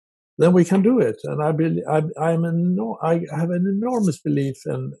then we can do it. And I believe I have an enormous belief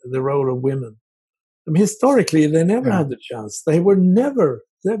in the role of women. I mean, historically, they never had the chance. They were never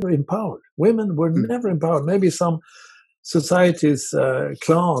empowered. Women were never empowered. Maybe some societies,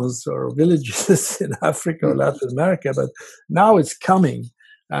 clans or villages in Africa or Latin America, but now it's coming.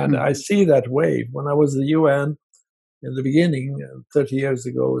 And I see that wave. When I was at the UN in the beginning, 30 years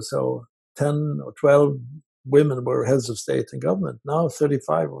ago or so, 10 or 12 women were heads of state and government. Now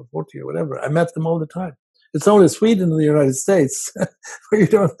 35 or 40 or whatever. I met them all the time. It's only Sweden and the United States where you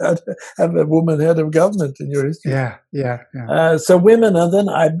don't have a woman head of government in your history. So women, and then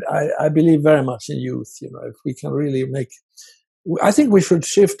I believe very much in youth. You know, if we can really I think we should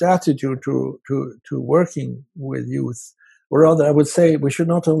shift attitude to working with youth, or rather, I would say we should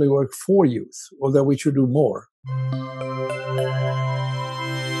not only work for youth, although we should do more.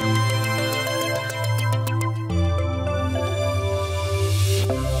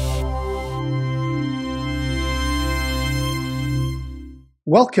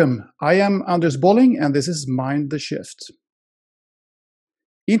 Welcome, I am Anders Bolling and this is Mind the Shift.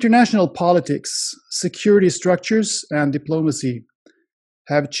 International politics, security structures and diplomacy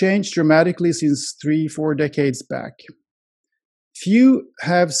have changed dramatically since 3-4 decades back. Few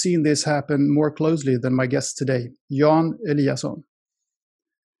have seen this happen more closely than my guest today, Jan Eliasson.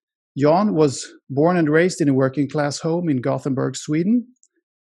 Jan was born and raised in a working class home in Gothenburg, Sweden,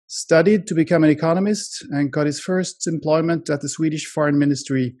 studied to become an economist and got his first employment at the Swedish Foreign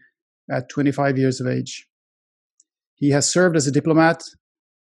Ministry at 25 years of age. He has served as a diplomat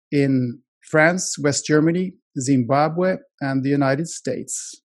in France, West Germany, Zimbabwe, and the United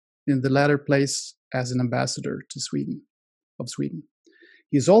States, in the latter place as an ambassador to Sweden.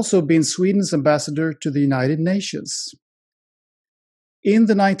 He's also been Sweden's ambassador to the United Nations. In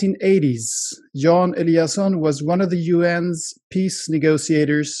the 1980s, Jan Eliasson was one of the UN's peace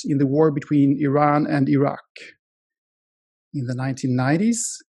negotiators in the war between Iran and Iraq. In the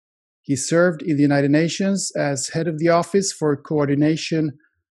 1990s, he served in the United Nations as head of the Office for Coordination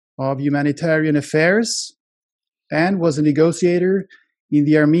of Humanitarian Affairs and was a negotiator in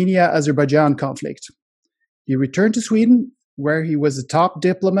the Armenia-Azerbaijan conflict. He returned to Sweden, where he was a top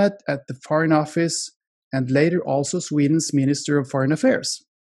diplomat at the Foreign Office and later also Sweden's Minister of Foreign Affairs.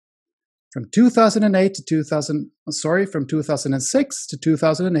 From 2006 to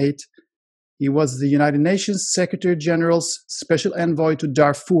 2008, he was the United Nations Secretary General's Special Envoy to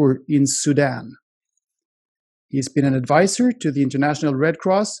Darfur in Sudan. He's been an advisor to the International Red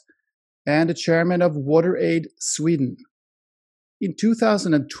Cross and a chairman of WaterAid Sweden. In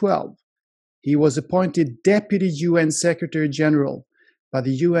 2012, he was appointed Deputy UN Secretary General by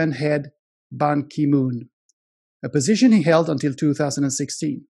the UN head Ban Ki-moon, a position he held until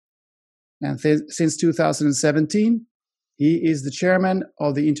 2016. And since 2017, he is the chairman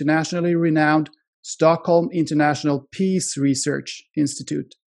of the internationally renowned Stockholm International Peace Research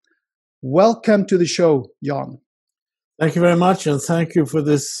Institute. Welcome to the show, Jan. Thank you very much, and thank you for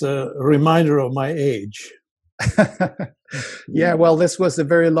this reminder of my age. Yeah, well, this was a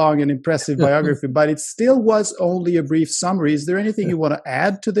very long and impressive biography, but it still was only a brief summary. Is there anything you want to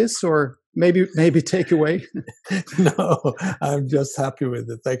add to this, or maybe take away? No, I'm just happy with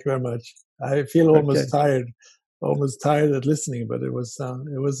it. Thank you very much. I feel almost tired at listening, but it was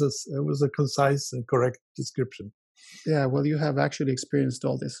a concise and correct description. Yeah, well, you have actually experienced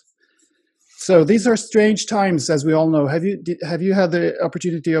all this. So these are strange times, as we all know. Have you had the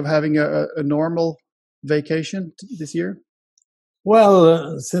opportunity of having a normal vacation this year?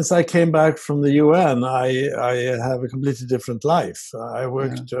 Well, since I came back from the UN, I have a completely different life. I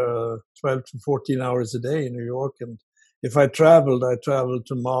worked 12 to 14 hours a day in New York, and if I traveled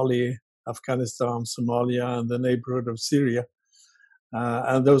to Mali, Afghanistan, Somalia, and the neighborhood of Syria.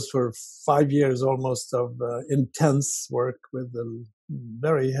 And those were 5 years almost of intense work with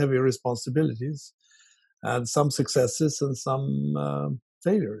very heavy responsibilities, and some successes and some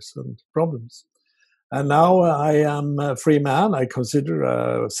failures and problems. And now I am a free man. I consider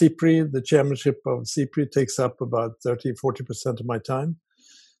CIPRI, the chairmanship of CIPRI takes up about 30-40% of my time.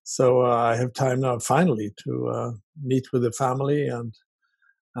 So I have time now finally to meet with the family and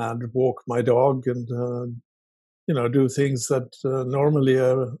walk my dog and do things that normally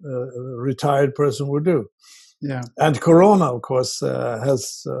a retired person would do. Yeah. And Corona, of course,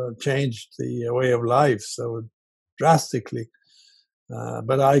 has changed the way of life so drastically.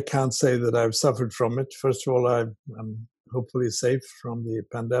 But I can't say that I've suffered from it. First of all, I'm hopefully safe from the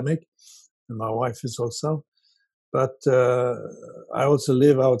pandemic, and my wife is also. But I also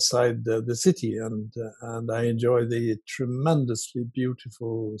live outside the city, and I enjoy the tremendously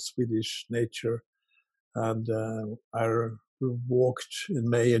beautiful Swedish nature and our walked in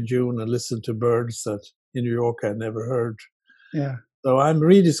May and June and listened to birds that in New York I never heard. Yeah. So I'm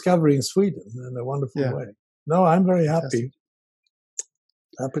rediscovering Sweden in a wonderful way. No, I'm very Fantastic. happy.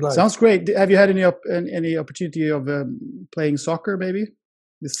 Happy life. Sounds great. Have you had any opportunity of playing soccer maybe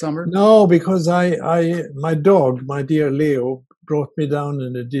this summer? No, because my dog, my dear Leo, brought me down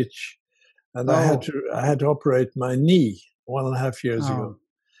in a ditch, and I had to operate my knee 1.5 years ago.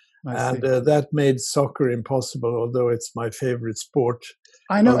 And that made soccer impossible, although it's my favorite sport.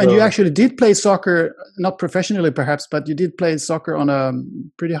 I know, and you actually did play soccer, not professionally perhaps, but you did play soccer on a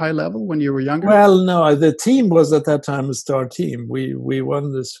pretty high level when you were younger? Well, no, the team was at that time a star team. We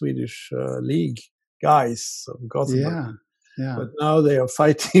won the Swedish league, guys of Gothenburg. Yeah. But now they are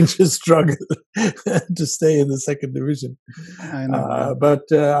fighting to struggle to stay in the second division. I know.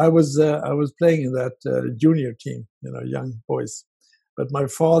 But I was playing in that junior team, young boys. But my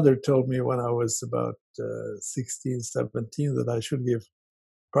father told me when I was about 16, 17 that I should give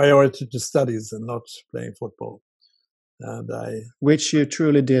priority to studies and not playing football. And which you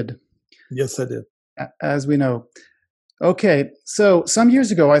truly did. Yes, I did. As we know. Okay, so some years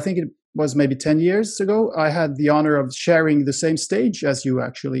ago, I think it was maybe 10 years ago, I had the honor of sharing the same stage as you,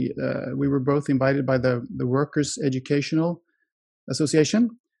 actually. We were both invited by the Workers' Educational Association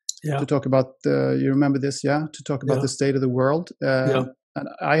to talk about, you remember this, to talk about the state of the world. And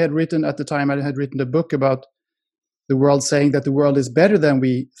I had written, at the time, I had written a book about the world, saying that the world is better than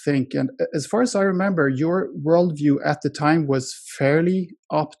we think. And as far as I remember, your worldview at the time was fairly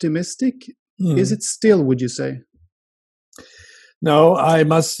optimistic. Is it still, would you say? No, I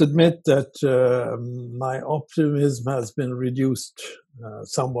must admit that my optimism has been reduced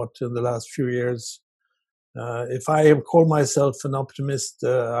somewhat in the last few years. If I call myself an optimist,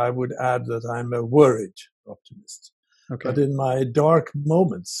 I would add that I'm a worried optimist. Okay. But in my dark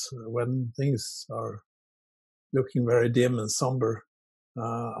moments, when things are looking very dim and somber,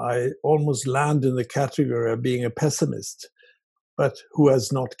 I almost land in the category of being a pessimist, but who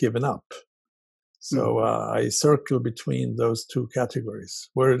has not given up. So I circle between those two categories,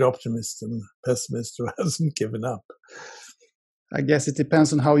 worried optimist and pessimist who hasn't given up. I guess it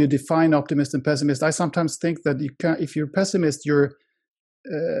depends on how you define optimist and pessimist. I sometimes think that if you're a pessimist, you're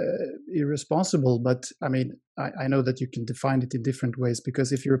irresponsible. But I mean, I know that you can define it in different ways,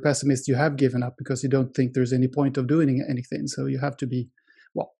 because if you're a pessimist, you have given up because you don't think there's any point of doing anything. So you have to be,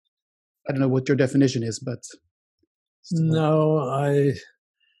 well, I don't know what your definition is, but... No,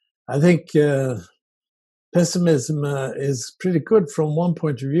 I think pessimism is pretty good from one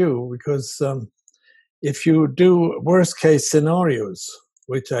point of view, because if you do worst case scenarios,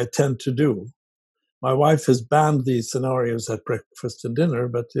 which I tend to do, my wife has banned these scenarios at breakfast and dinner,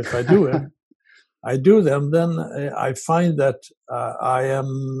 but if I do them, then I find that I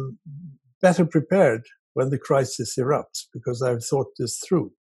am better prepared when the crisis erupts, because I've thought this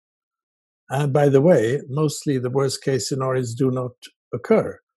through. And by the way, mostly the worst case scenarios do not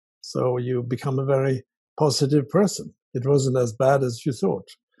occur. So you become a very positive person. It wasn't as bad as you thought.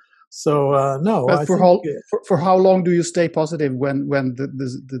 So no. But for how long do you stay positive when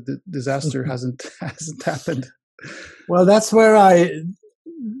the disaster hasn't happened? Well, that's where I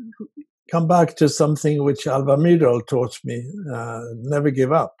come back to something which Alva Myrdal taught me: never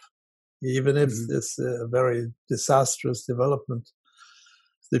give up, even if it's a very disastrous development.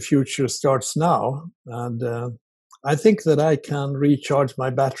 The future starts now, and I think that I can recharge my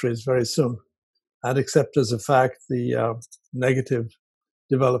batteries very soon and accept as a fact the negative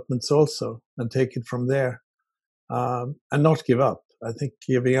developments also, and take it from there, and not give up. I think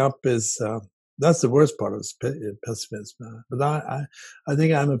giving up is that's the worst part of pessimism. But I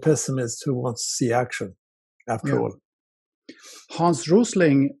think I'm a pessimist who wants to see action after all. Hans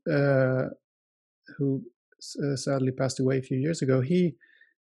Rosling, who sadly passed away a few years ago, he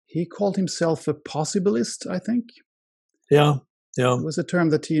called himself a possibilist, I think. Yeah. It was a term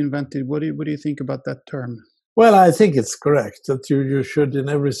that he invented. What do you think about that term? Well, I think it's correct that you should, in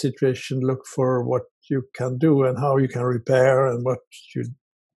every situation, look for what you can do and how you can repair and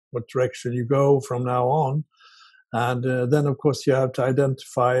what direction you go from now on. And then, of course, you have to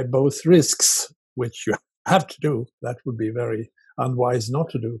identify both risks, which you have to do. That would be very unwise not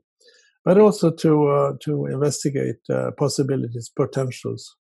to do. But also to investigate possibilities,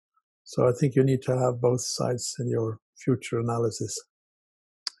 potentials. So I think you need to have both sides in your future analysis.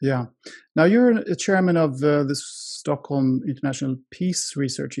 Yeah. Now you're a chairman of the Stockholm International Peace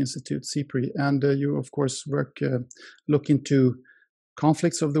Research Institute, SIPRI, and you, of course, look into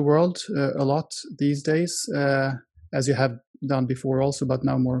conflicts of the world a lot these days, as you have done before also, but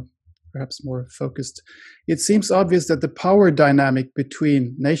now perhaps more focused. It seems obvious that the power dynamic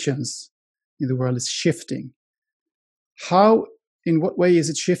between nations in the world is shifting. In what way is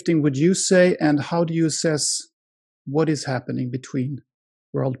it shifting, would you say, and how do you assess what is happening between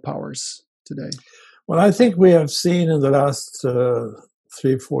world powers today? Well, I think we have seen in the last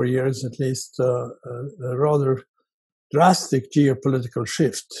 3-4 years at least a rather drastic geopolitical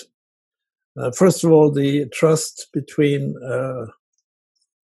shift. First of all, the trust between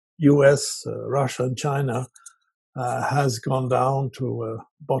US, Russia, and China has gone down to a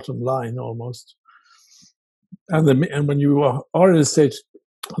bottom line almost. And when you are in a state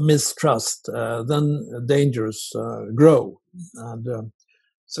of mistrust, then dangers grow. And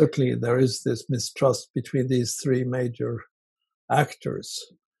certainly there is this mistrust between these three major actors.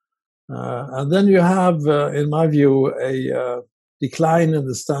 And then you have, in my view, a decline in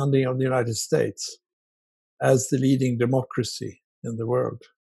the standing of the United States as the leading democracy in the world.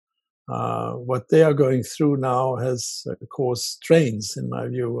 What they are going through now has caused strains, in my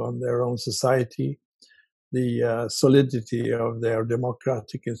view, on their own society, the solidity of their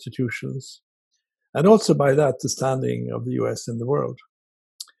democratic institutions, and also by that, the standing of the US in the world.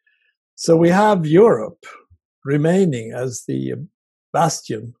 So we have Europe remaining as the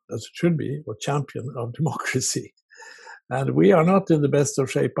bastion, as it should be, or champion of democracy. And we are not in the best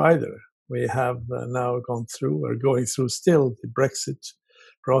of shape either. We have now gone through, or going through still, the Brexit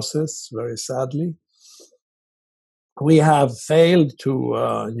process, very sadly. We have failed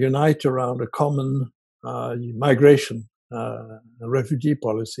to unite around a common migration and refugee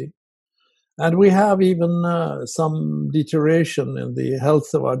policy. And we have even some deterioration in the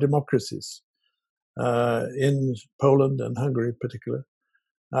health of our democracies, in Poland and Hungary in particular.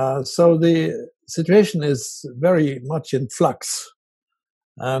 So the situation is very much in flux.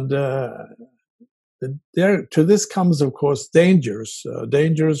 And to this comes, of course, dangers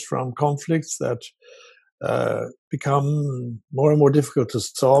from conflicts that become more and more difficult to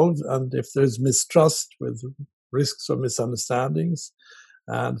solve. And if there's mistrust, with risks of misunderstandings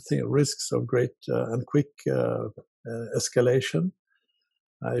and risks of great and quick escalation.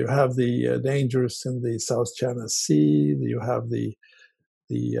 You have the dangers in the South China Sea. You have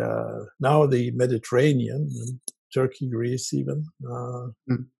now the Mediterranean, Turkey, Greece, even,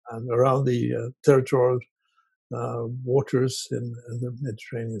 and around the territorial waters in the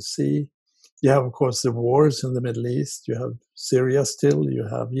Mediterranean Sea. You have, of course, the wars in the Middle East. You have Syria still. You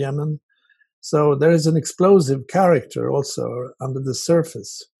have Yemen. So there is an explosive character also under the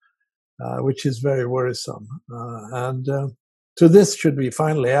surface, which is very worrisome. And to this should be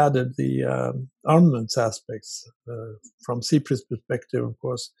finally added the armaments aspects. From CIPRI's perspective, of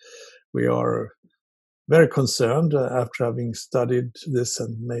course, we are very concerned after having studied this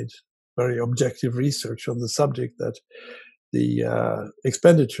and made very objective research on the subject that the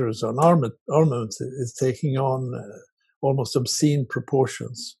expenditures on armaments is taking on almost obscene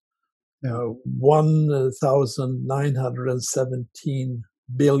proportions. $1,917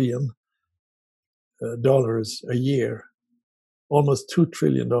 billion a year, almost $2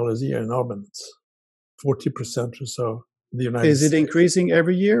 trillion a year in armaments, 40% or so in the United States. Is it increasing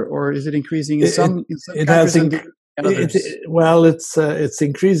every year, or is it increasing in some countries and others? Well, it's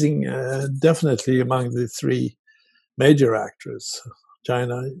increasing definitely among the three major actors: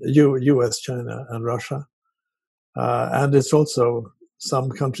 China, US, China, and Russia, and it's also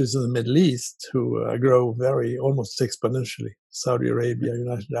some countries in the Middle East who grow almost exponentially: Saudi Arabia,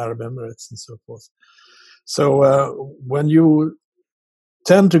 United Arab Emirates, and so forth. So when you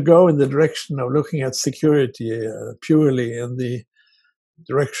tend to go in the direction of looking at security purely in the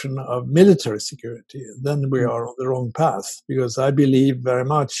direction of military security, then we are on the wrong path, because I believe very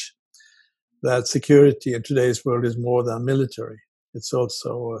much that security in today's world is more than military. It's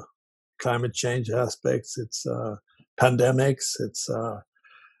also climate change aspects, it's pandemics,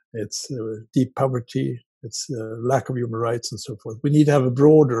 it's deep poverty, it's lack of human rights, and so forth. We need to have a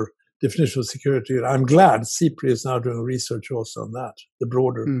broader definition of security. And I'm glad CIPRI is now doing research also on that, the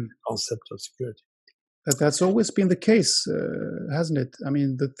broader concept of security. But that's always been the case, hasn't it? I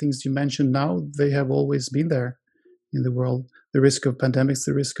mean, the things you mentioned now, they have always been there in the world. The risk of pandemics,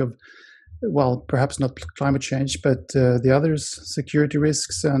 the risk of, well, perhaps not climate change, but the others, security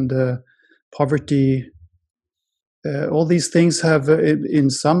risks and poverty. All these things have,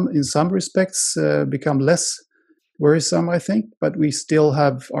 in some respects, become less worrisome, I think, but we still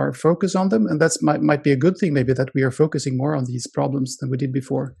have our focus on them, and that might be a good thing, maybe, that we are focusing more on these problems than we did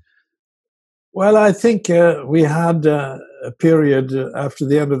before. Well, I think we had a period after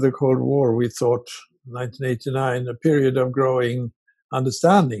the end of the Cold War, we thought, 1989, a period of growing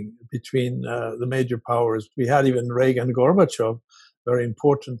understanding between the major powers. We had even Reagan-Gorbachev, very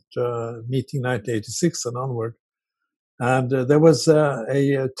important meeting 1986 and onward. And there was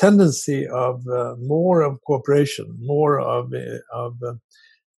a tendency of more of cooperation, more of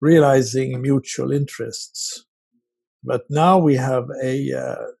realizing mutual interests. But now we have a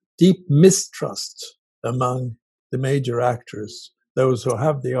deep mistrust among the major actors, those who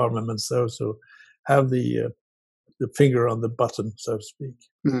have the armaments, those who have the finger on the button, so to speak.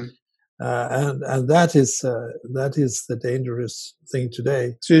 Mm. And that is the dangerous thing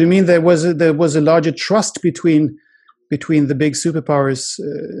today. So you mean there was a larger trust between the big superpowers,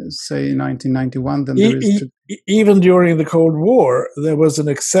 say in 1991, than there is even during the Cold War, there was an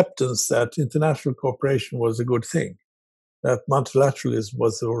acceptance that international cooperation was a good thing, that multilateralism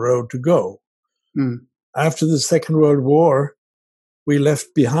was the road to go. Mm. After the Second World War, we left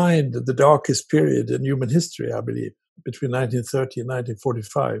behind the darkest period in human history, I believe, between 1930 and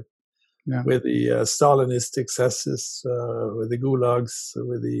 1945, with the Stalinist excesses, with the gulags,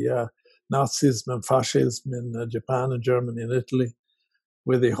 with the Nazism and fascism in Japan and Germany and Italy,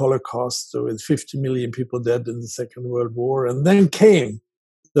 with the Holocaust, with 50 million people dead in the Second World War. And then came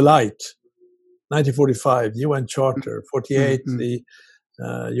the light, 1945, UN Charter, 48, the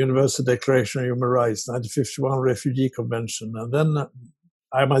Universal Declaration of Human Rights, 1951 Refugee Convention. And then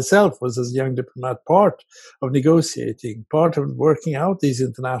I myself was, as a young diplomat, part of negotiating, part of working out these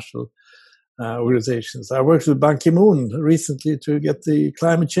international organizations. I worked with Ban Ki-moon recently to get the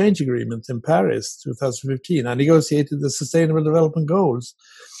climate change agreement in Paris, 2015. I negotiated the Sustainable Development Goals.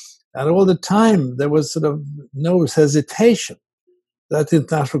 And all the time, there was sort of no hesitation that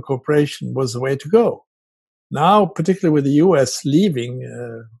international cooperation was the way to go. Now, particularly with the US leaving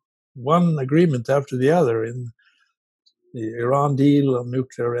one agreement after the other in the Iran deal on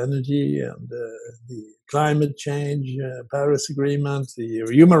nuclear energy and the climate change, Paris Agreement, the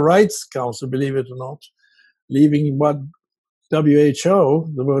Human Rights Council, believe it or not, leaving what WHO,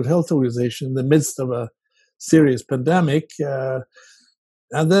 the World Health Organization, in the midst of a serious pandemic.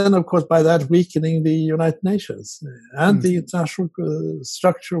 And then, of course, by that, weakening the United Nations and the international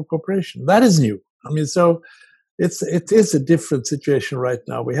structure of cooperation. That is new. I mean, so it is a different situation right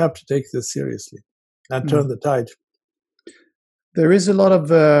now. We have to take this seriously and turn the tide. There is a lot of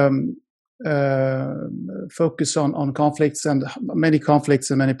focus on conflicts, and many conflicts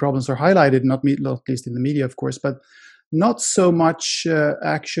and many problems are highlighted, not least in the media, of course, but not so much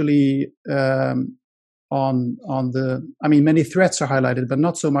actually on the. I mean, many threats are highlighted, but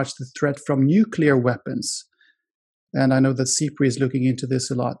not so much the threat from nuclear weapons. And I know that CIPRI is looking into this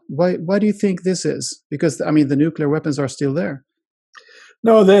a lot. Why do you think this is? Because, I mean, the nuclear weapons are still there.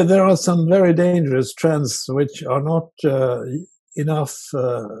 No, there are some very dangerous trends which are not enough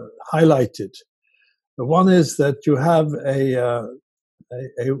highlighted. One is that you have a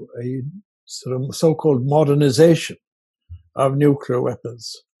sort of so-called modernization of nuclear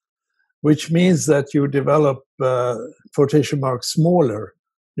weapons, which means that you develop quotation marks smaller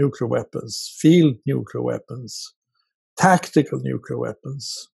nuclear weapons, field nuclear weapons, tactical nuclear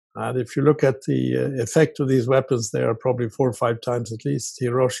weapons. And if you look at the effect of these weapons, they are probably 4 or 5 times at least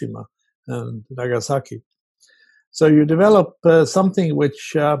Hiroshima and Nagasaki. So you develop something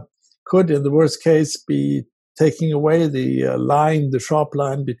which could, in the worst case, be taking away the sharp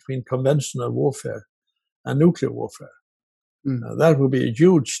line between conventional warfare and nuclear warfare. That would be a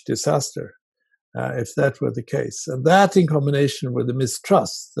huge disaster if that were the case. And that, in combination with the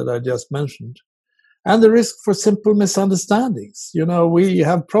mistrust that I just mentioned, and the risk for simple misunderstandings. You know, we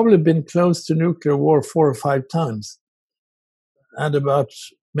have probably been close to nuclear war 4 or 5 times. And about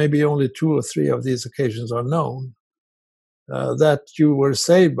maybe only 2 or 3 of these occasions are known. That you were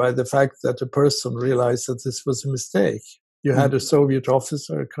saved by the fact that a person realized that this was a mistake. You had a Soviet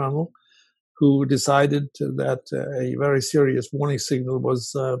officer, a colonel, who decided that a very serious warning signal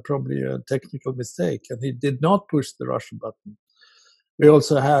was probably a technical mistake, and he did not push the Russian button. We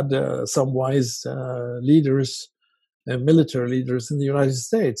also had some wise leaders, military leaders in the United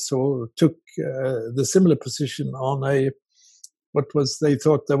States, who took the similar position on they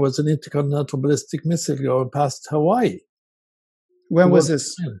thought there was an intercontinental ballistic missile going past Hawaii. When was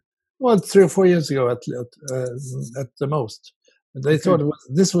this? Well, 3 or 4 years ago at the most. They thought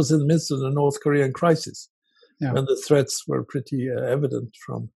this was in the midst of the North Korean crisis, when the threats were pretty evident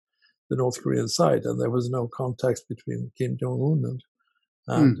from the North Korean side, and there was no contact between Kim Jong-un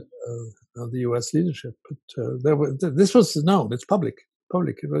and the U.S. leadership. But this was known; it's public.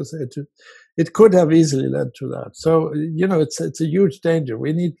 It could have easily led to that. So you know, it's a huge danger.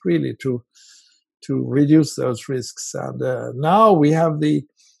 We need really to reduce those risks. And now we have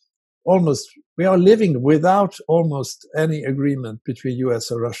we are living without almost any agreement between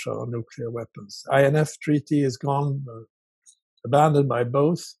US and Russia on nuclear weapons. INF treaty is gone, abandoned by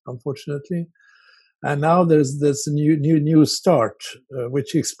both, unfortunately. And now there's this new start,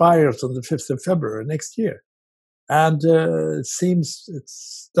 which expires on the 5th of February next year. And it seems it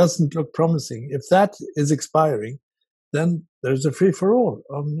doesn't look promising. If that is expiring, then there's a free-for-all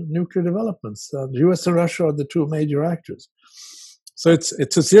on nuclear developments. The US and Russia are the two major actors. So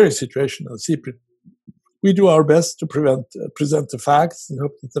it's a serious situation. We do our best to present the facts and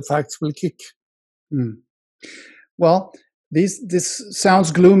hope that the facts will kick. Mm. Well, this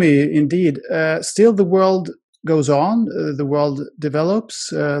sounds gloomy indeed. Still, the world goes on. The world develops.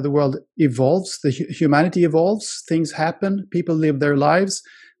 The world evolves. Humanity evolves. Things happen. People live their lives.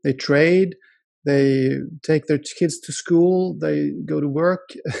 They trade. They take their kids to school. They go to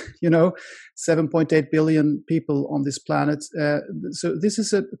work. 7.8 billion people on this planet. So this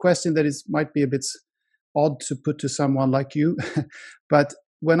is a question that might be a bit odd to put to someone like you, but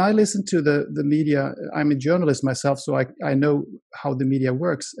when I listen to the media, I'm a journalist myself, so I know how the media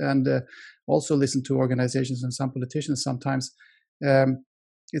works, and also listen to organizations and some politicians sometimes.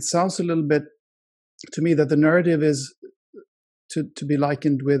 It sounds a little bit to me that the narrative is to be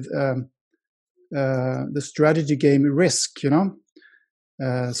likened with the strategy game Risk,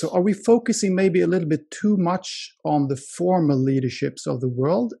 So are we focusing maybe a little bit too much on the formal leaderships of the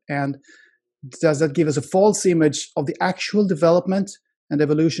world, and does that give us a false image of the actual development and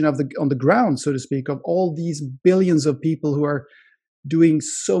evolution on the ground, so to speak, of all these billions of people who are doing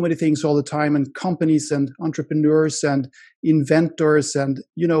so many things all the time, and companies and entrepreneurs and inventors and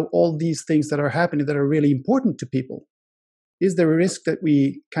all these things that are happening that are really important to people? Is there a risk that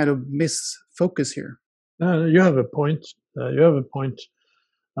we kind of miss focus here? You have a point.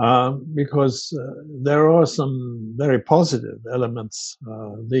 Because there are some very positive elements.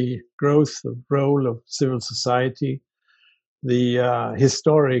 The growth of role of civil society, the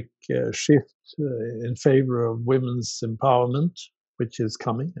historic shift in favor of women's empowerment, which is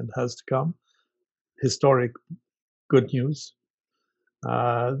coming and has to come. Historic good news.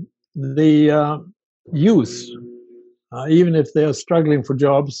 The youth, even if they are struggling for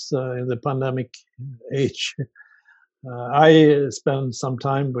jobs in the pandemic age, I spend some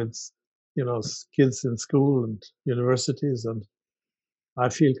time with, kids in school and universities, and I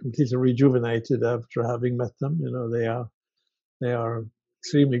feel completely rejuvenated after having met them. They are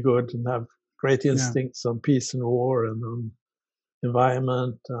extremely good and have great instincts on peace and war and on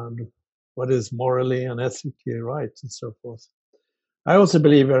environment and what is morally and ethically right and so forth. I also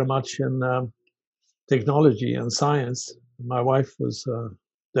believe very much in technology and science. My wife was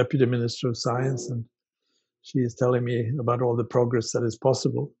Deputy Minister of Science, and she is telling me about all the progress that is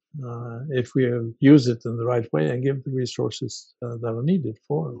possible if we use it in the right way and give the resources that are needed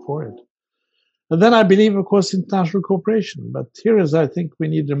for it. And then I believe, of course, international cooperation. But here is, I think, we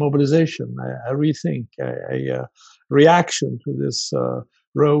need a mobilization, a rethink, a reaction to this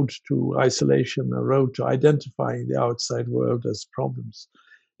road to isolation, a road to identifying the outside world as problems.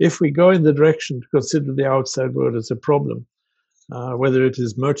 If we go in the direction to consider the outside world as a problem, whether it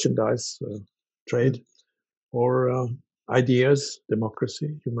is merchandise, trade, or ideas,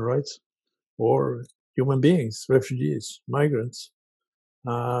 democracy, human rights, or human beings, refugees, migrants,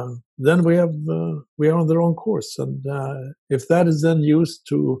 then we are on the wrong course. And if that is then used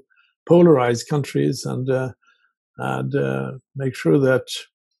to polarize countries and make sure that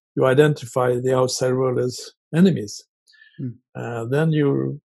you identify the outside world as enemies, then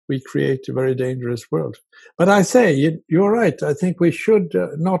we create a very dangerous world. But I say, you're right. I think we should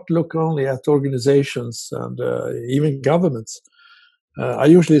not look only at organizations and even governments. I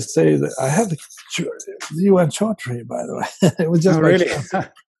usually say that I have the UN Charter here, by the way. It was just really?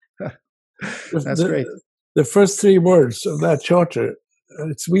 That's great. The first three words of that charter,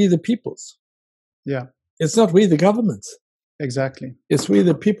 it's we the peoples. Yeah. It's not we the governments. Exactly. It's we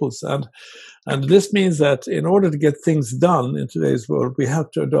the peoples. And this means that in order to get things done in today's world, we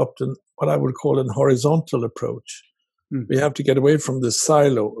have to adopt what I would call an horizontal approach. We have to get away from the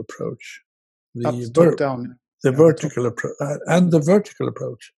silo approach. Top down. The vertical approach and the vertical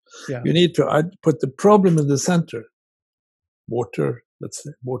approach. Yeah. You need to put the problem in the center, water, let's say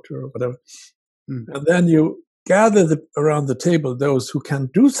water or whatever, and then you gather around the table those who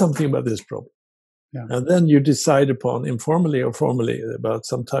can do something about this problem. Yeah. And then you decide upon, informally or formally, about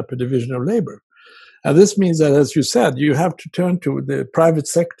some type of division of labor. And this means that, as you said, you have to turn to the private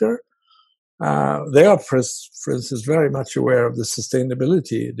sector. They are, for instance, very much aware of the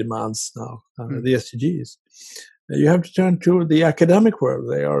sustainability demands now, the SDGs. You have to turn to the academic world.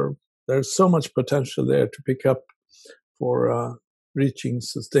 There's so much potential there to pick up for reaching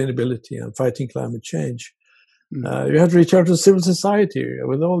sustainability and fighting climate change. You have to reach out to civil society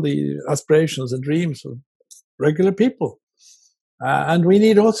with all the aspirations and dreams of regular people. And we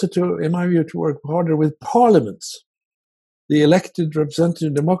need also to, in my view, to work harder with parliaments, the elected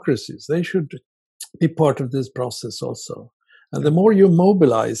representative democracies. They should be part of this process also. And the more you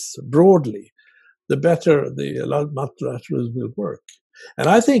mobilize broadly, the better the multilateralism will work. And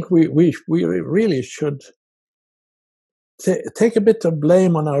I think we really should take a bit of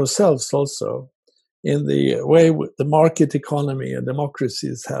blame on ourselves also in the way the market economy and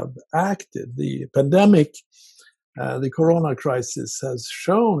democracies have acted. The pandemic, the corona crisis has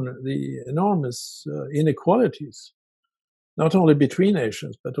shown the enormous inequalities, not only between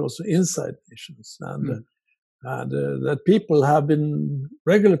nations, but also inside nations. And that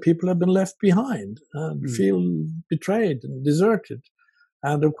regular people have been left behind and feel betrayed and deserted.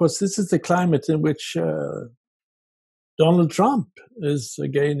 And of course, this is the climate in which Donald Trump is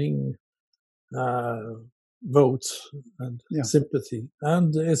gaining votes and sympathy.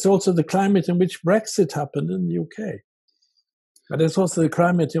 And it's also the climate in which Brexit happened in the UK. But it's also the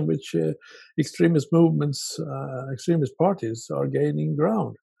climate in which extremist movements, extremist parties are gaining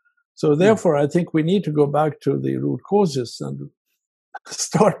ground. So therefore, I think we need to go back to the root causes and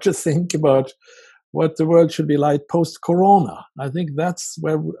start to think about what the world should be like post-corona. I think that's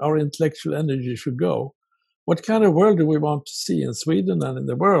where our intellectual energy should go. What kind of world do we want to see in Sweden and in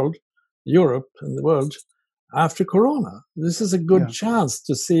the world, Europe and the world, after corona? This is a good chance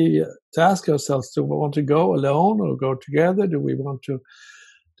to ask ourselves, do we want to go alone or go together? Do we want to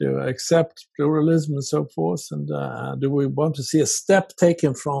accept pluralism and so forth? And do we want to see a step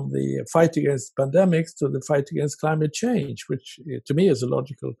taken from the fight against pandemics to the fight against climate change, which to me is a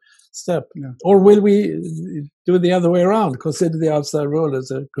logical step? Or will we do the other way around, consider the outside world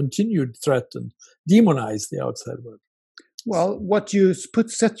as a continued threat and demonize the outside world? Well, what you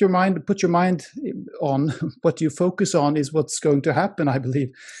put your mind on, what you focus on is what's going to happen, I believe,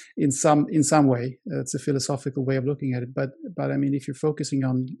 in some way. It's a philosophical way of looking at it. But I mean, if you're focusing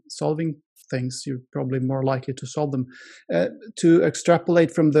on solving things, you're probably more likely to solve them. To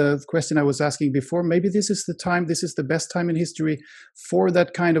extrapolate from the question I was asking before, maybe this is the best time in history for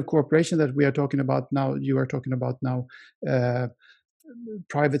that kind of cooperation that we are talking about now, you are talking about now.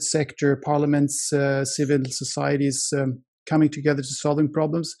 Private sector, parliaments, civil societies, coming together to solving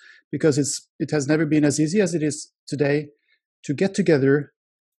problems, because it has never been as easy as it is today to get together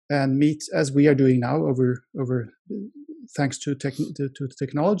and meet as we are doing now over thanks to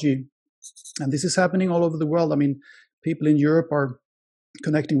technology. And this is happening all over the world. I mean, people in Europe are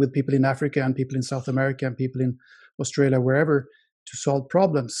connecting with people in Africa and people in South America and people in Australia, wherever, to solve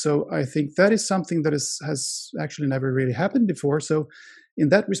problems. So I think that is something that has actually never really happened before. So in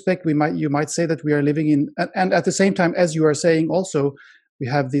that respect, you might say that we are living in, and at the same time, as you are saying also, we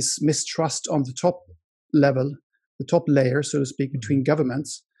have this mistrust on the top level, the top layer, so to speak, between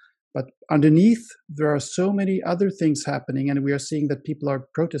governments. But underneath, there are so many other things happening, and we are seeing that people are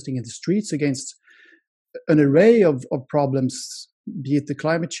protesting in the streets against an array of problems, be it the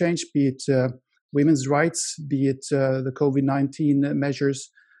climate change, be it women's rights, be it the COVID-19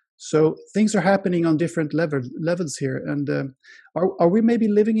 measures. So things are happening on different levels here. And are we maybe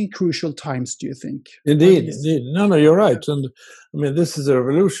living in crucial times, do you think? Indeed. No, you're right. And I mean, this is a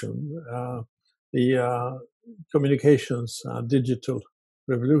revolution. The communications digital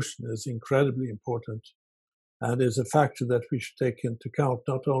revolution is incredibly important and is a factor that we should take into account,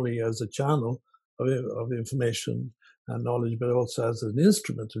 not only as a channel of information and knowledge, but also as an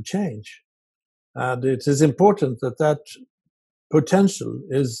instrument of change. And it is important that potential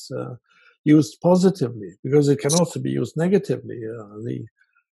is used positively, because it can also be used negatively. The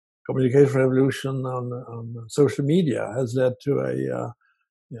communication revolution on social media has led to a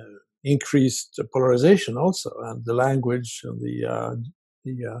increased polarization also, and the language and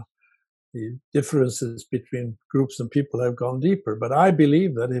the differences between groups and people have gone deeper. But I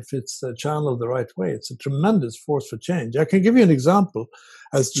believe that if it's channeled the right way, it's a tremendous force for change. I can give you an example.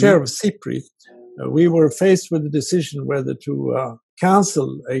 As chair of CIPRI, we were faced with the decision whether to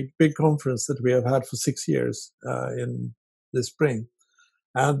cancel a big conference that we have had for 6 years in the spring.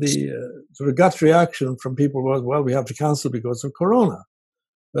 And the sort of gut reaction from people was, well, we have to cancel because of Corona.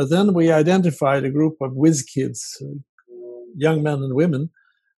 But then we identified a group of whiz kids, young men and women,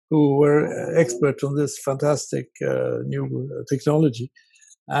 who were expert on this fantastic new technology.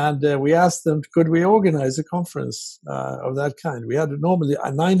 And we asked them, could we organize a conference of that kind? We had normally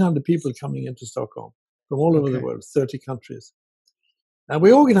 900 people coming into Stockholm from all over the world, 30 countries. And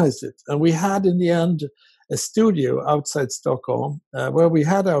we organized it. And we had, in the end, a studio outside Stockholm where we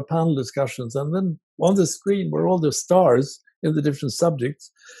had our panel discussions. And then on the screen were all the stars in the different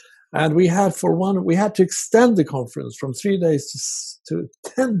subjects. And we had to extend the conference from 3 days to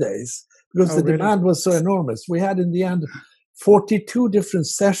 10 days because the demand was so enormous. We had, in the end, 42 different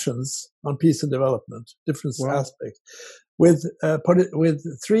sessions on peace and development, different aspects, with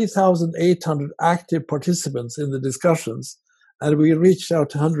 3,800 active participants in the discussions, and we reached out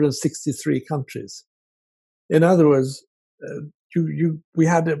to 163 countries. In other words, we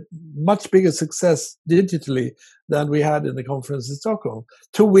had a much bigger success digitally than we had in the conference in Stockholm,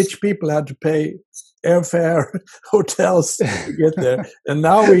 to which people had to pay airfare, hotels to get there. And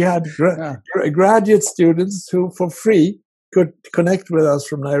now we had graduate students who, for free, could connect with us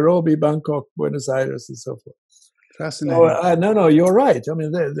from Nairobi, Bangkok, Buenos Aires, and so forth. Fascinating. So, no, you're right. I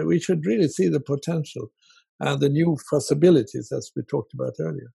mean, we should really see the potential and the new possibilities, as we talked about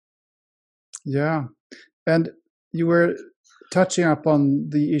earlier. Yeah. And you were touching upon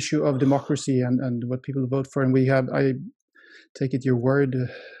the issue of democracy and what people vote for. And I take it your word,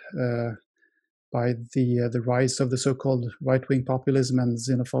 by the rise of the so-called right-wing populism and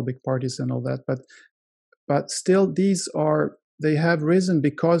xenophobic parties and all that. But still, they have risen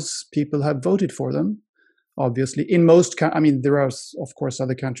because people have voted for them. Obviously, in most, there are of course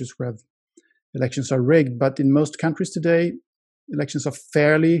other countries where elections are rigged, but in most countries today, elections are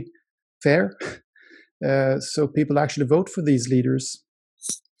fairly fair. So people actually vote for these leaders,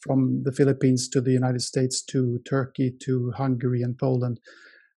 from the Philippines to the United States to Turkey to Hungary and Poland,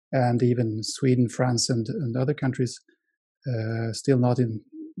 and even Sweden, France, and other countries, still not in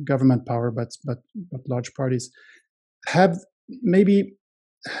government power, but large parties. Have maybe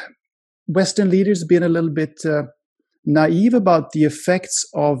Western leaders been a little bit naive about the effects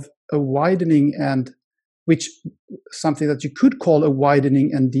of a widening something that you could call a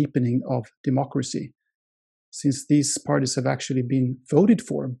widening and deepening of democracy, since these parties have actually been voted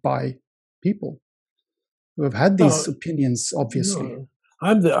for by people who have had these opinions, obviously? No.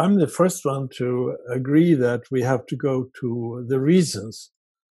 I'm the first one to agree that we have to go to the reasons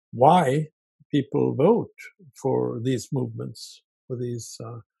why people vote for these movements, for these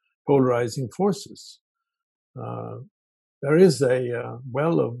polarizing forces. There is a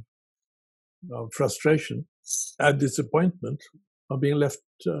well of frustration and disappointment of being left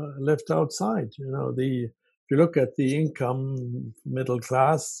outside. If you look at the income, middle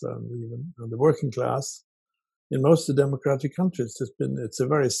class, and even the working class, in most of the democratic countries, it's a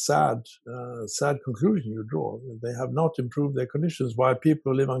very sad conclusion you draw. They have not improved their conditions, while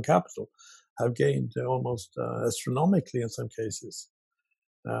people who live on capital have gained almost astronomically in some cases.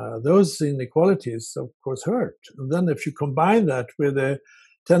 Those inequalities, of course, hurt. And then if you combine that with a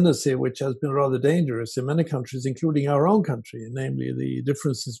tendency which has been rather dangerous in many countries, including our own country, namely the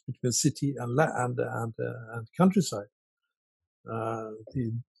differences between city and countryside,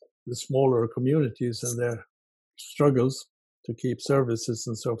 the smaller communities and their struggles to keep services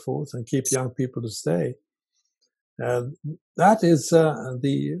and so forth, and keep young people to stay. And that is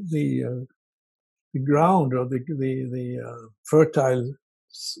the ground, or the fertile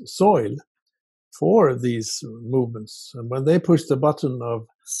soil for these movements. And when they push the button of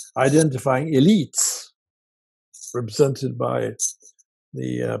identifying elites, represented by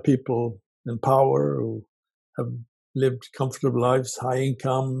the people in power who have lived comfortable lives, high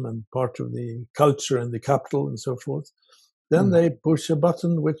income, and part of the culture and the capital and so forth, then they push a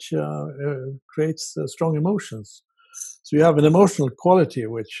button which creates strong emotions. So you have an emotional quality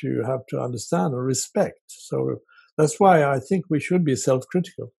which you have to understand or respect. So that's why I think we should be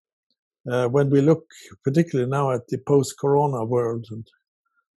self-critical when we look particularly now at the post-corona world and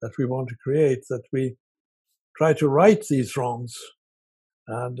that we want to create, that we try to right these wrongs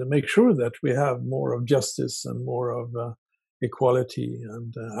and make sure that we have more of justice and more of equality,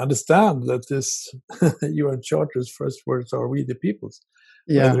 and understand that this UN Charter's first words are "we the peoples."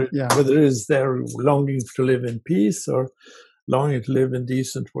 Whether it is their longing to live in peace or longing to live in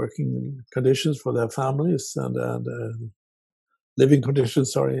decent working conditions for their families and living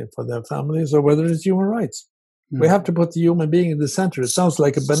conditions, for their families, or whether it's human rights. We have to put the human being in the center. It sounds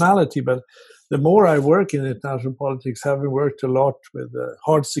like a banality, but the more I work in international politics, having worked a lot with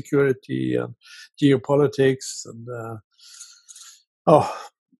hard security and geopolitics and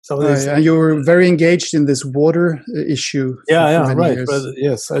and you were very engaged in this water issue. For many right. years. But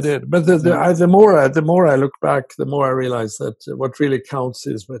yes, I did. But the more I look back, the more I realize that what really counts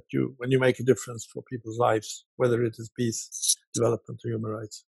is when you make a difference for people's lives, whether it is peace, development, or human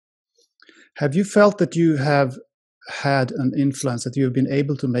rights. Have you felt that you have had an influence, that you have been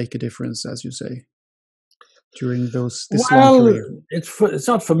able to make a difference, as you say, during this long career? It's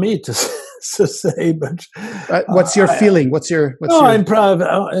not for me to say, but what's your feeling? I'm proud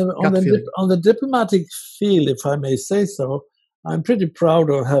on the diplomatic field, if I may say so. I'm pretty proud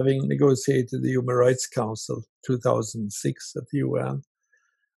of having negotiated the Human Rights Council 2006 at the UN.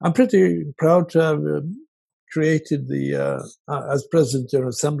 I'm pretty proud to have created as President of the General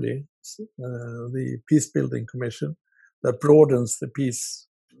Assembly, the Peace Building Commission that broadens the peace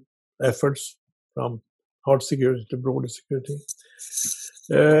efforts from hard security to broader security.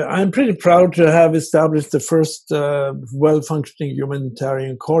 I'm pretty proud to have established the first well-functioning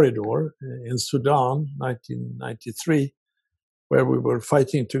humanitarian corridor in Sudan, 1993, where we were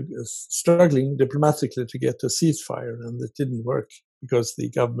struggling diplomatically to get a ceasefire, and it didn't work because the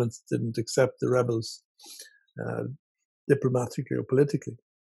government didn't accept the rebels diplomatically or politically.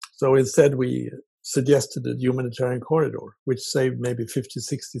 So instead, we suggested a humanitarian corridor, which saved maybe 50,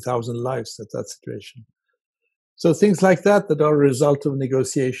 60,000 lives at that situation. So things like that are a result of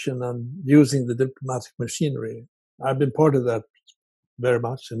negotiation and using the diplomatic machinery. I've been part of that very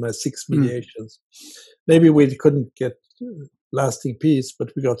much in my 6 mediations. Maybe we couldn't get lasting peace,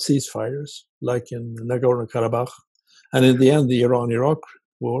 but we got ceasefires, like in Nagorno-Karabakh, and in the end, the Iran-Iraq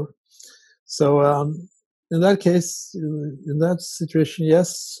war. So in that case, in that situation,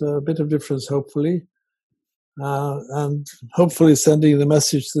 yes, a bit of difference, hopefully. And hopefully sending the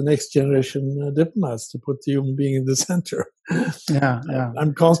message to the next generation diplomats to put the human being in the center. Yeah.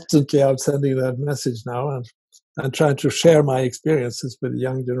 I'm constantly out sending that message now and trying to share my experiences with the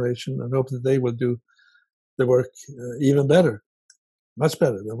young generation and hope that they will do the work even better, much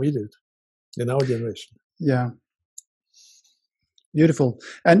better than we did in our generation. Yeah. Beautiful.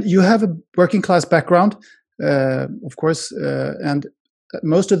 And you have a working class background, of course, and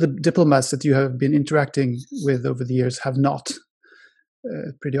most of the diplomats that you have been interacting with over the years have not,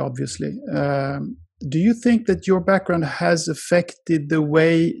 pretty obviously. Do you think that your background has affected the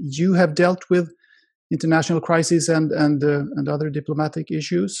way you have dealt with international crises and other diplomatic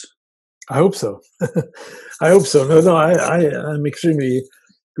issues? I hope so. I hope so. No, I'm extremely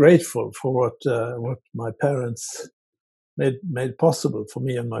grateful for what my parents made possible for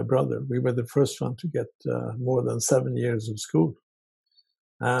me and my brother. We were the first one to get more than 7 years of school.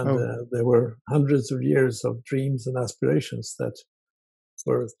 And there were hundreds of years of dreams and aspirations that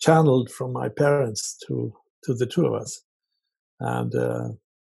were channeled from my parents to the two of us. And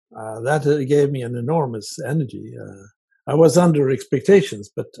that gave me an enormous energy. I was under expectations,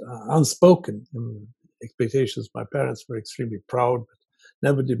 but unspoken expectations. My parents were extremely proud, but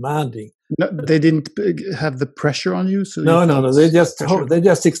never demanding. No, they didn't have the pressure on you? So no. They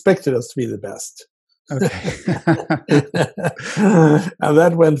just expected us to be the best. Okay. And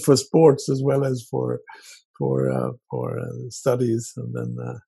that went for sports as well as for studies and then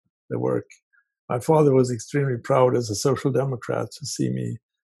the work. My father was extremely proud as a social democrat to see me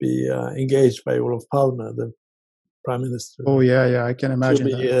be engaged by Olof Palme, the prime minister. Oh yeah, I can imagine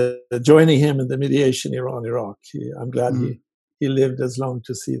that. Joining him in the mediation Iran-Iraq. I'm glad he lived as long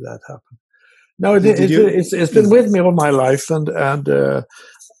to see that happen. No, it's been with me all my life, and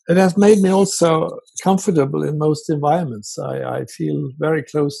it has made me also comfortable in most environments. I feel very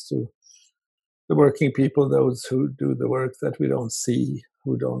close to the working people, those who do the work that we don't see,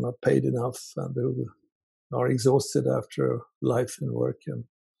 who don't are paid enough, and who are exhausted after life and work.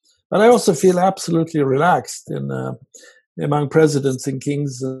 But I also feel absolutely relaxed among presidents and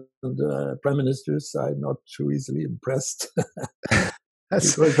kings and prime ministers. I'm not too easily impressed.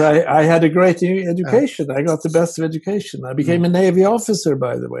 Because I had a great education. I got the best of education. I became a Navy officer,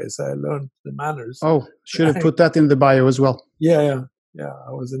 by the way, so I learned the manners. Oh, should have put that in the bio as well. Yeah.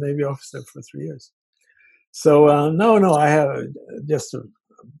 I was a Navy officer for 3 years. So, no, I have just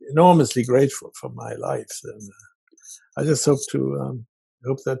enormously grateful for my life. And I just hope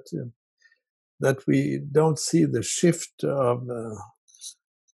that we don't see the shift of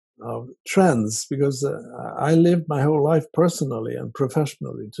trends, because I lived my whole life personally and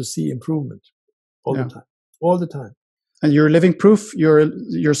professionally to see improvement all the time. And you're living proof.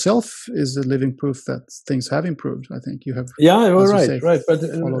 Yourself is a living proof that things have improved. I think you have. Yeah, right. But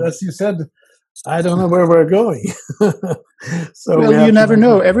as you said, I don't know where we're going. So well, you never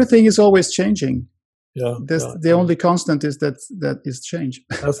know. Everything is always changing. Yeah. The only constant is that is change.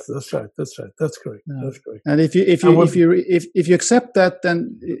 That's right. That's correct. Yeah. That's correct. And if you accept that,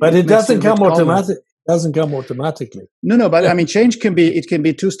 then but it doesn't come automatic. Doesn't come automatically. No. But I mean, change can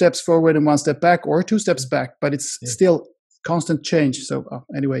be 2 steps forward and 1 step back, or 2 steps back. But it's still constant change. So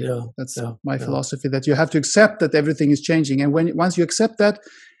anyway, that's my philosophy, that you have to accept that everything is changing, and once you accept that,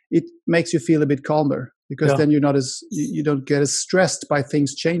 it makes you feel a bit calmer, because then you're not you don't get as stressed by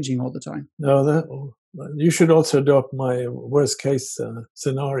things changing all the time. No, you should also adopt my worst case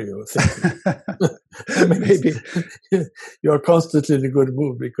scenario. Maybe you are constantly in a good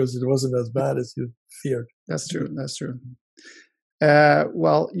mood because it wasn't as bad as you feared. That's true.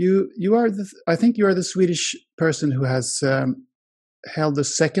 Well, you are I think you are the Swedish person who has held the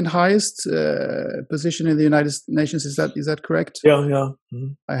second highest position in the United Nations. Is that correct? Yeah, yeah.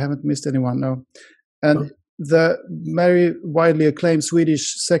 Mm-hmm. I haven't missed anyone, no. And No. the very widely acclaimed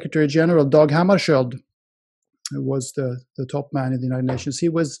Swedish Secretary General Dag Hammarskjöld, who was the top man in the United Nations,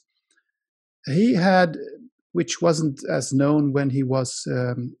 he had, which wasn't as known when he was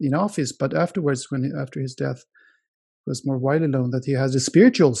in office, but afterwards, after his death, it was more widely known that he has a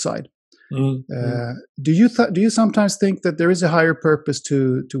spiritual side. Mm-hmm. Do you sometimes think that there is a higher purpose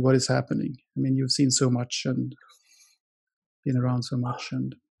to what is happening? I mean, you've seen so much and been around so much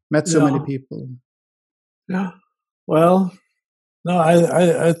and met so many people. Yeah. Well, no,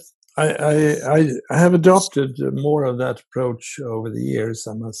 I have adopted more of that approach over the years,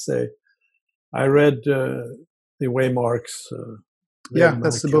 I must say. I read the Waymark's. Yeah,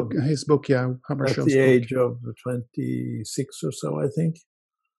 that's the book. His book, yeah, at the age of 26 or so, I think.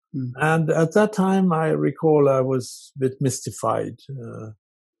 Mm. And at that time, I recall I was a bit mystified.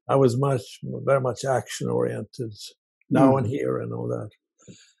 I was very much action-oriented, now and here and all that.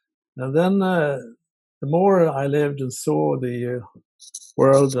 And then the more I lived and saw the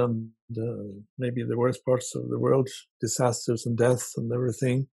world and maybe the worst parts of the world, disasters and death and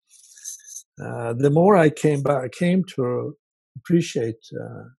everything, the more I came to appreciate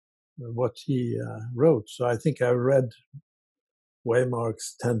what he wrote. So I think I read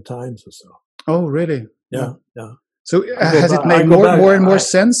Waymark's 10 times or so. Oh, really? Yeah. So has it made more and more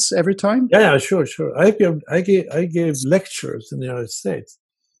sense every time? Yeah, sure. I gave lectures in the United States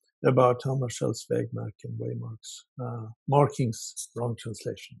about Hammarskjöld's Wegmark and Waymark's markings, wrong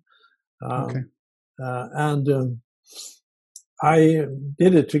translation. Okay. And I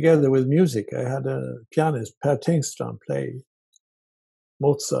did it together with music. I had a pianist, Per Tengstrand, play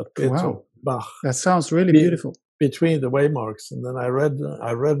Mozart, Beethoven, Bach. That sounds really beautiful. Between the Waymarks, and then I read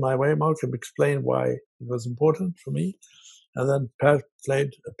my Waymark and explained why it was important for me, and then Per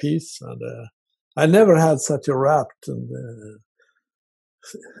played a piece, and I never had such a rapt and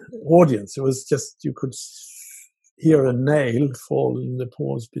audience. It was just, you could hear a nail fall in the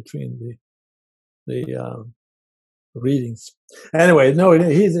pause between the readings. Anyway, no,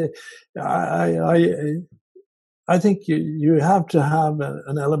 I think you have to have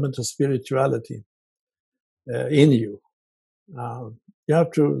an element of spirituality in you. You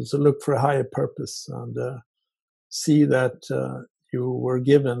have to look for a higher purpose and see that you were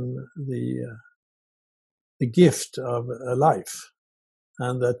given the gift of a life,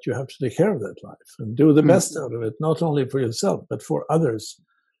 and that you have to take care of that life and do the best out of it, not only for yourself, but for others.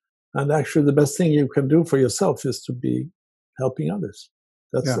 And actually, the best thing you can do for yourself is to be helping others.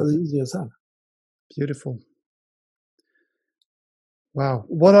 That's as easy as that. Beautiful. Wow.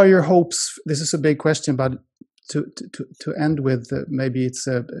 What are your hopes? This is a big question, but to end with, maybe it's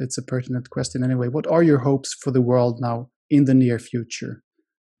a pertinent question anyway. What are your hopes for the world now in the near future?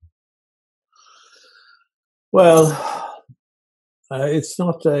 Well, it's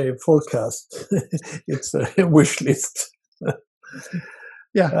not a forecast; it's a wish list.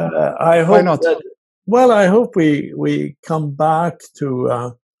 I hope why not? I hope we come back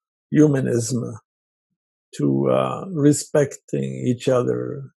to humanism, to respecting each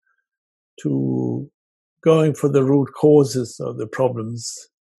other, to going for the root causes of the problems,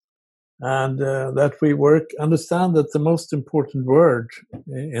 and that we understand that the most important word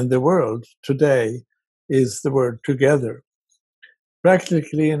in the world today is the word together.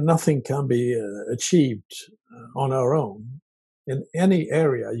 Practically nothing can be achieved on our own in any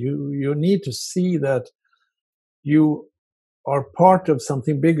area. You need to see that you are part of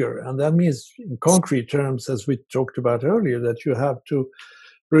something bigger, and that means in concrete terms, as we talked about earlier, that you have to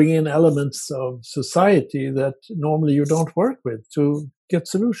bring in elements of society that normally you don't work with to get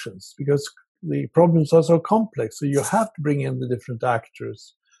solutions, because the problems are so complex. So you have to bring in the different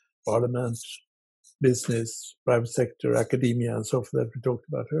actors, parliament, business, private sector, academia, and so forth that we talked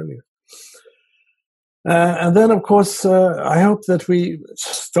about earlier. And then, of course, I hope that we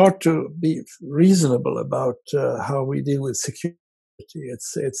start to be reasonable about how we deal with security.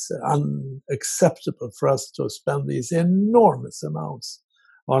 It's unacceptable for us to spend these enormous amounts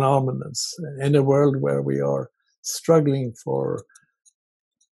on armaments in a world where we are struggling to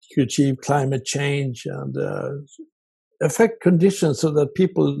achieve climate change and affect conditions so that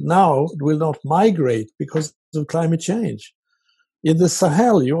people now will not migrate because of climate change. In the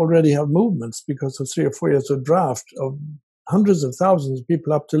Sahel, you already have movements because of 3 or 4 years of drought of hundreds of thousands of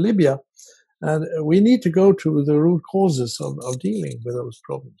people up to Libya. And we need to go to the root causes of dealing with those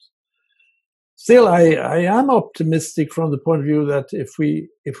problems. Still, I am optimistic from the point of view that if we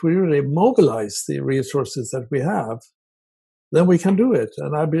really mobilize the resources that we have, then we can do it.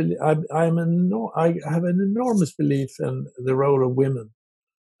 And I have an enormous belief in the role of women.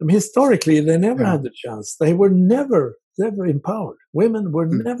 I mean, historically, they never had the chance. They were never empowered. Women were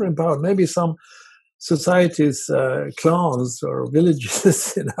never empowered. Maybe some societies, clans or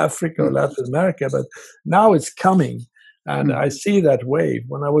villages in Africa or Latin America, but now it's coming. And I see that wave.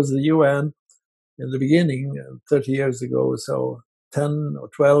 When I was at the UN in the beginning, 30 years ago or so, 10 or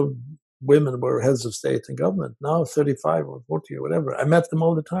 12 women were heads of state and government. Now 35 or 40 or whatever. I met them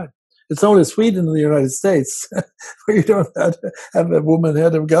all the time. It's only Sweden and the United States where you don't have a woman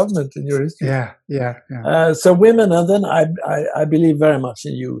head of government in your history. So women, and then I believe very much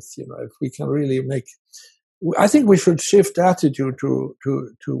in youth. You know, if we can really make, I think we should shift attitude to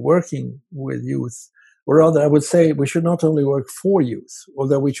working with youth, or rather, I would say we should not only work for youth,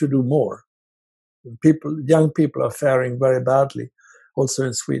 although we should do more. Young people are faring very badly, also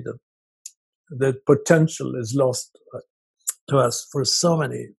in Sweden. The potential is lost to us for so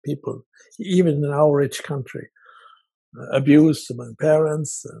many people, even in our rich country. Abuse among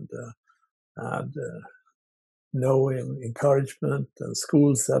parents and no encouragement, and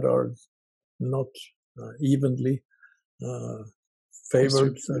schools that are not evenly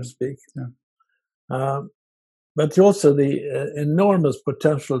favored, so to speak. But also the enormous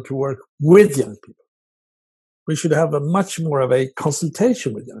potential to work with young people. We should have a much more of a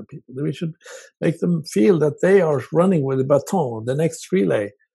consultation with young people. We should make them feel that they are running with the baton, the next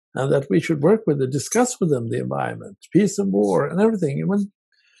relay, and that we should work with them, discuss with them the environment, peace and war, and everything. And when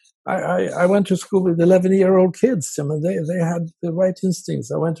I went to school with 11-year-old kids, I mean, they had the right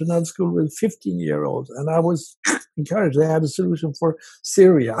instincts. I went to another school with 15-year-olds, and I was encouraged. They had a solution for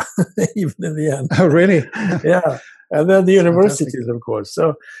Syria, even in the end. Oh, really? Yeah. And then the universities, of course.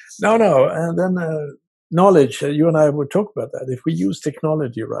 So, no. And then knowledge, you and I would talk about that. If we use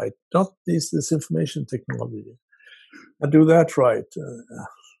technology right, not this information technology, and do that right.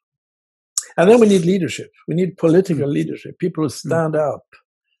 And then we need leadership. We need political leadership. People who stand up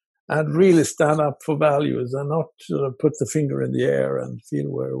and really stand up for values and not put the finger in the air and feel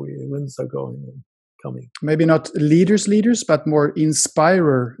where winds are going and coming. Maybe not leaders, but more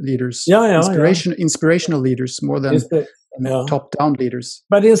inspirer leaders. Inspirational leaders more than top-down leaders.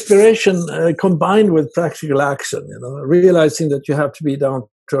 But inspiration combined with practical action, you know, realizing that you have to be down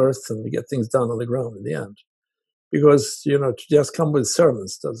to earth and get things done on the ground in the end. Because, you know, to just come with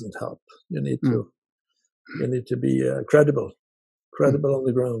sermons doesn't help. You need to be credible on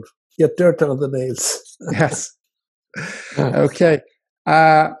the ground. Get dirt on the nails. Yes. Okay.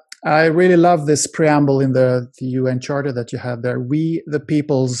 I really love this preamble in the UN Charter that you have there. We the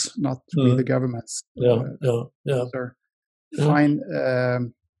peoples, not we the governments. Fine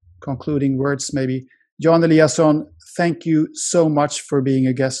concluding words, maybe. Jan Eliasson, thank you so much for being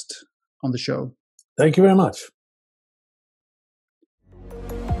a guest on the show. Thank you very much.